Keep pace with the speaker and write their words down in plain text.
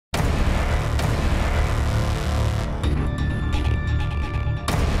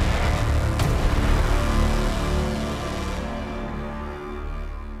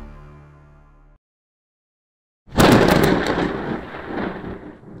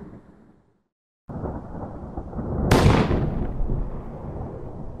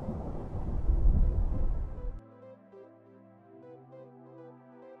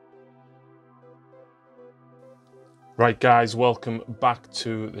Right guys, welcome back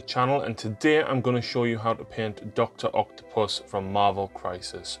to the channel, and today I'm going to show you how to paint Doctor Octopus from Marvel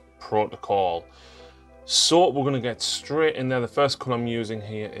Crisis Protocol. So we're going to get straight in there. The first colour I'm using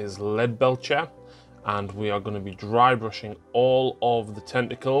here is Lead Belcher, and we are going to be dry brushing all of the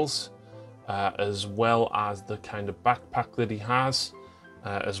tentacles, as well as the kind of backpack that he has,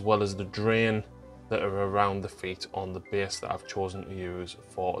 as well as the drain that are around the feet on the base that I've chosen to use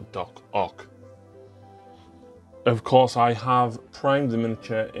for Doc Ock. Of course, I have primed the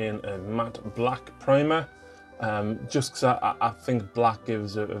miniature in a matte black primer, just because I think black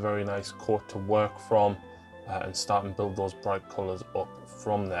gives a very nice coat to work from, and start and build those bright colours up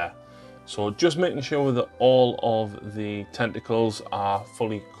from there. So just making sure that all of the tentacles are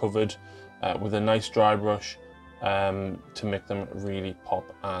fully covered with a nice dry brush to make them really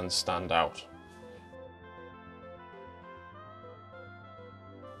pop and stand out.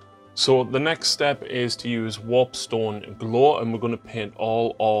 So the next step is to use Warpstone Glow, and we're going to paint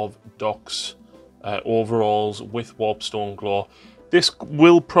all of Doc's overalls with Warpstone Glow. This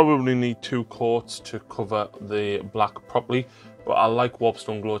will probably need 2 coats to cover the black properly, but I like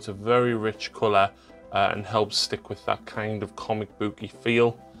Warpstone Glow. It's a very rich colour and helps stick with that kind of comic booky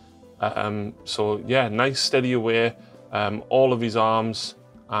feel. So yeah, nice steady away, all of his arms,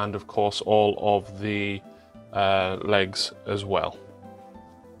 and of course all of the legs as well.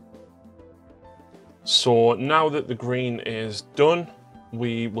 So now that the green is done,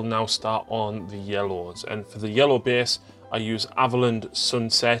 we will now start on the yellows. And for the yellow base, I use Avaland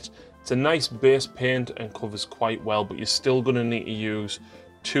Sunset. It's a nice base paint and covers quite well, but you're still going to need to use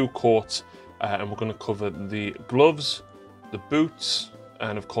 2 coats. And we're going to cover the gloves, the boots,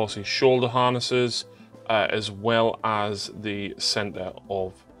 and of course his shoulder harnesses, as well as the center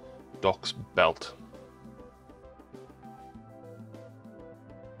of Doc's belt.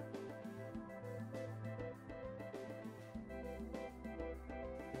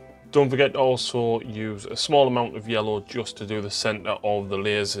 Don't forget to also use a small amount of yellow just to do the center of the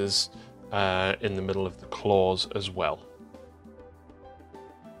lasers in the middle of the claws as well.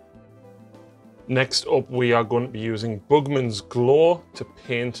 Next up, we are going to be using Bugman's Glow to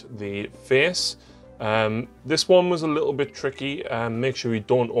paint the face. This one was a little bit tricky. Make sure you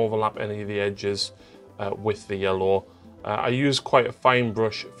don't overlap any of the edges with the yellow. I use quite a fine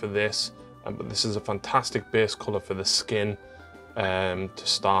brush for this, but this is a fantastic base color for the skin to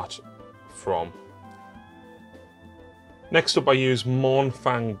start from. Next up, I use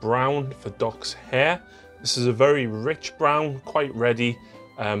Mornfang Brown for Doc's hair. This is a very rich brown, quite reddy,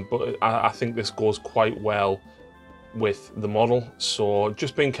 but I think this goes quite well with the model, so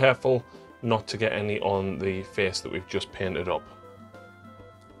just being careful not to get any on the face that we've just painted up.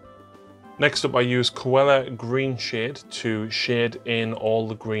 Next up, I use Cruella Green Shade to shade in all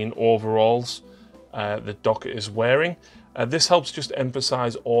the green overalls that Doc is wearing. This helps just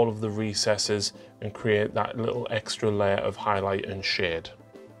emphasize all of the recesses and create that little extra layer of highlight and shade.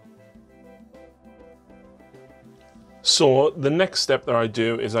 So the next step that I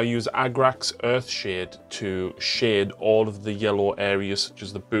do is I use Agrax Earthshade to shade all of the yellow areas, such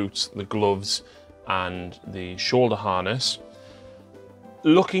as the boots, the gloves, and the shoulder harness.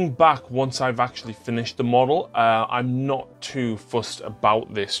 Looking back, once I've actually finished the model, I'm not too fussed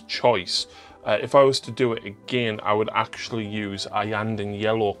about this choice. If I was to do it again, I would actually use Iyanden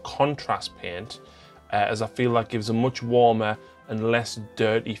Yellow contrast paint, as I feel like gives a much warmer and less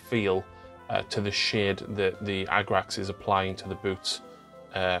dirty feel to the shade that the Agrax is applying to the boots,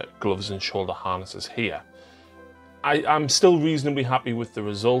 gloves and shoulder harnesses here. I'm still reasonably happy with the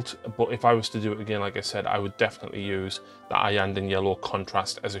result, but if I was to do it again, like I said, I would definitely use the Iyanden Yellow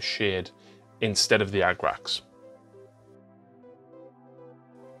contrast as a shade instead of the Agrax.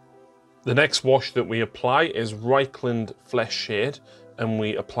 The next wash that we apply is Reichland Flesh Shade, and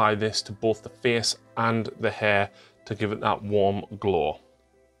we apply this to both the face and the hair to give it that warm glow.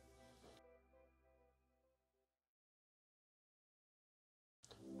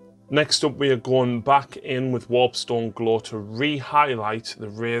 Next up, we are going back in with Warpstone Glow to re-highlight the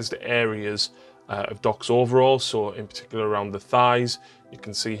raised areas of Doc's overalls, so in particular around the thighs. You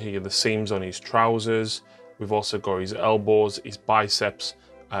can see here the seams on his trousers. We've also got his elbows, his biceps,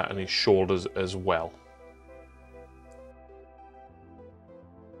 and his shoulders as well.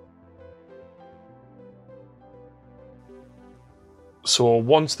 So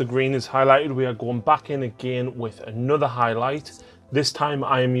once the green is highlighted, we are going back in again with another highlight. This time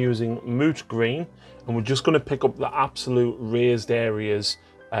I am using Moot Green, and we're just going to pick up the absolute raised areas.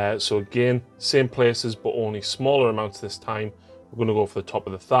 So again, same places, but only smaller amounts this time. We're going to go for the top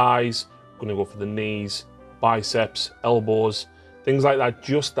of the thighs, we're going to go for the knees, biceps, elbows, things like that,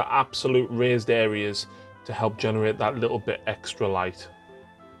 just the absolute raised areas to help generate that little bit extra light.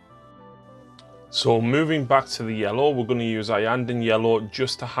 So moving back to the yellow, we're going to use Iyanden yellow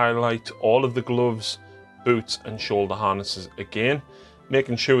just to highlight all of the gloves, boots and shoulder harnesses again,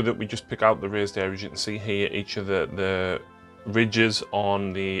 making sure that we just pick out the raised areas. You can see here each of the ridges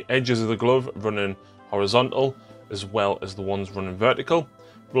on the edges of the glove running horizontal, as well as the ones running vertical.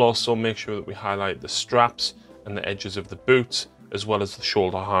 We'll also make sure that we highlight the straps and the edges of the boots, as well as the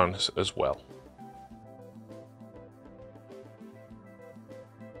shoulder harness as well.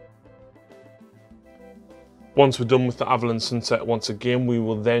 Once we're done with the Avalon Sunset, once again, we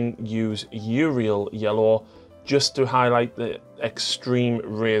will then use Uriel yellow just to highlight the extreme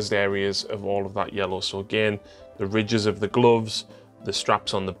raised areas of all of that yellow. So again, the ridges of the gloves, the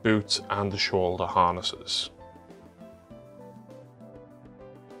straps on the boots and the shoulder harnesses.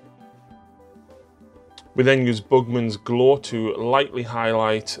 We then use Bugman's Glow to lightly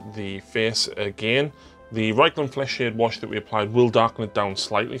highlight the face again. The Reikland Flesh Shade wash that we applied will darken it down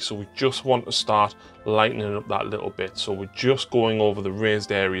slightly, so we just want to start lightening up that little bit. So we're just going over the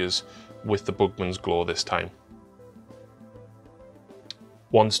raised areas with the Bugman's Glow this time.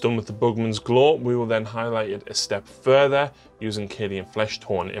 Once done with the Bugman's Glow, we will then highlight it a step further using Cadian Flesh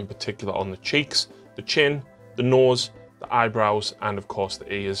Tone, in particular on the cheeks, the chin, the nose, the eyebrows, and of course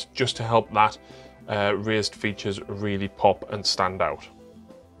the ears, just to help that raised features really pop and stand out.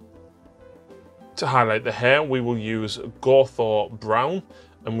 To highlight the hair, we will use Gawthor Brown,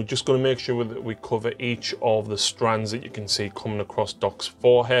 and we're just going to make sure that we cover each of the strands that you can see coming across Doc's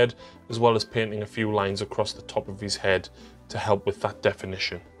forehead, as well as painting a few lines across the top of his head to help with that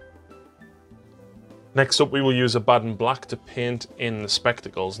definition. Next up, we will use Abaddon Black to paint in the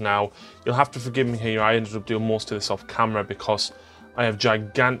spectacles. Now, you'll have to forgive me here, I ended up doing most of this off camera because I have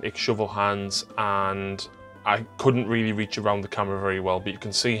gigantic shovel hands and I couldn't really reach around the camera very well, but you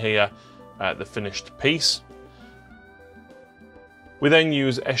can see here the finished piece. We then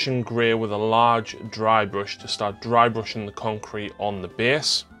use Eshin Grey with a large dry brush to start dry brushing the concrete on the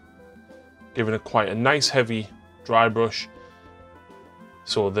base, giving it quite a nice heavy dry brush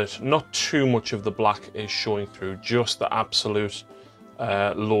so that not too much of the black is showing through, just the absolute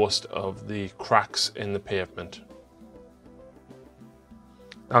lowest of the cracks in the pavement.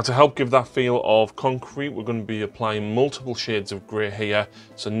 Now, to help give that feel of concrete, we're going to be applying multiple shades of grey here.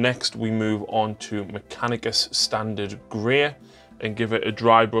 So next we move on to Mechanicus Standard Grey and give it a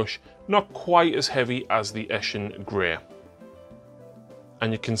dry brush, not quite as heavy as the Eshin Grey.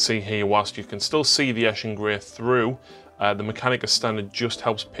 And you can see here, whilst you can still see the Eshin Grey through, the Mechanicus Standard just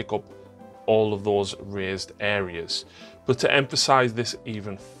helps pick up all of those raised areas. But to emphasize this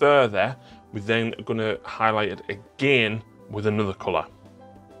even further, we're then going to highlight it again with another colour.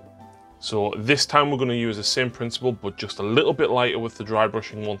 So this time we're going to use the same principle, but just a little bit lighter with the dry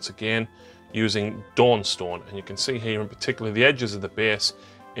brushing once again, using Dawnstone. And you can see here in particular the edges of the base,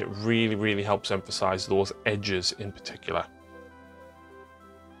 it really helps emphasize those edges in particular.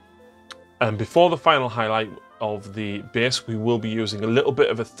 And before the final highlight of the base, we will be using a little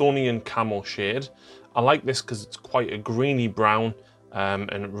bit of a Thonian Camel shade. I like this because it's quite a greeny brown and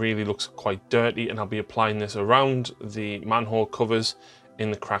it really looks quite dirty, and I'll be applying this around the manhole covers, in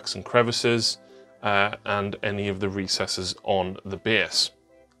the cracks and crevices, and any of the recesses on the base.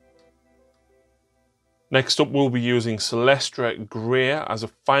 Next up, we'll be using Celestra Grey as a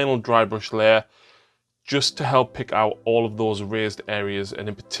final dry brush layer, just to help pick out all of those raised areas, and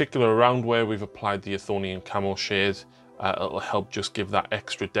in particular around where we've applied the Athonian Camel shade. It'll help just give that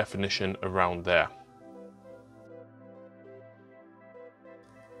extra definition around there.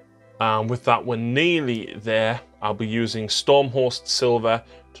 And with that, we're nearly there. I'll be using Stormhost Silver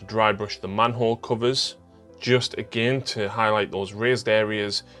to dry brush the manhole covers, just again to highlight those raised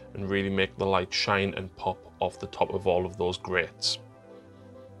areas and really make the light shine and pop off the top of all of those grates.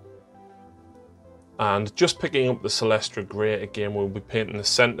 And just picking up the Celestra Grey again, we'll be painting the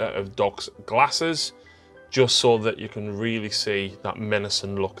centre of Doc's glasses, just so that you can really see that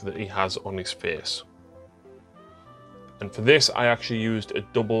menacing look that he has on his face. And for this, I actually used a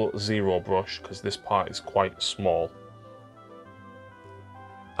 00 brush because this part is quite small.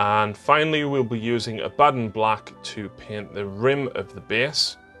 And finally, we'll be using Abaddon Black to paint the rim of the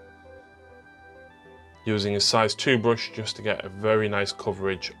base, using a size 2 brush just to get a very nice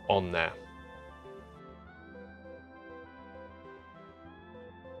coverage on there.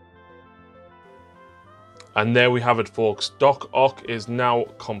 And there we have it, folks. Doc Ock is now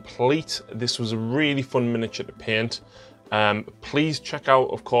complete. This was a really fun miniature to paint. Please check out,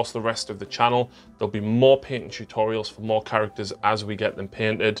 of course, the rest of the channel. There'll be more painting tutorials for more characters as we get them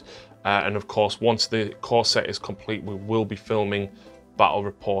painted. And of course, once the core set is complete, we will be filming battle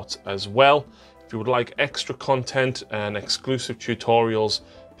reports as well. If you would like extra content and exclusive tutorials,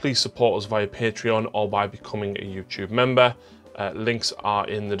 please support us via Patreon or by becoming a YouTube member. Links are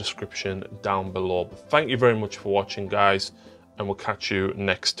in the description down below. But thank you very much for watching, guys, and we'll catch you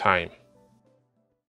next time.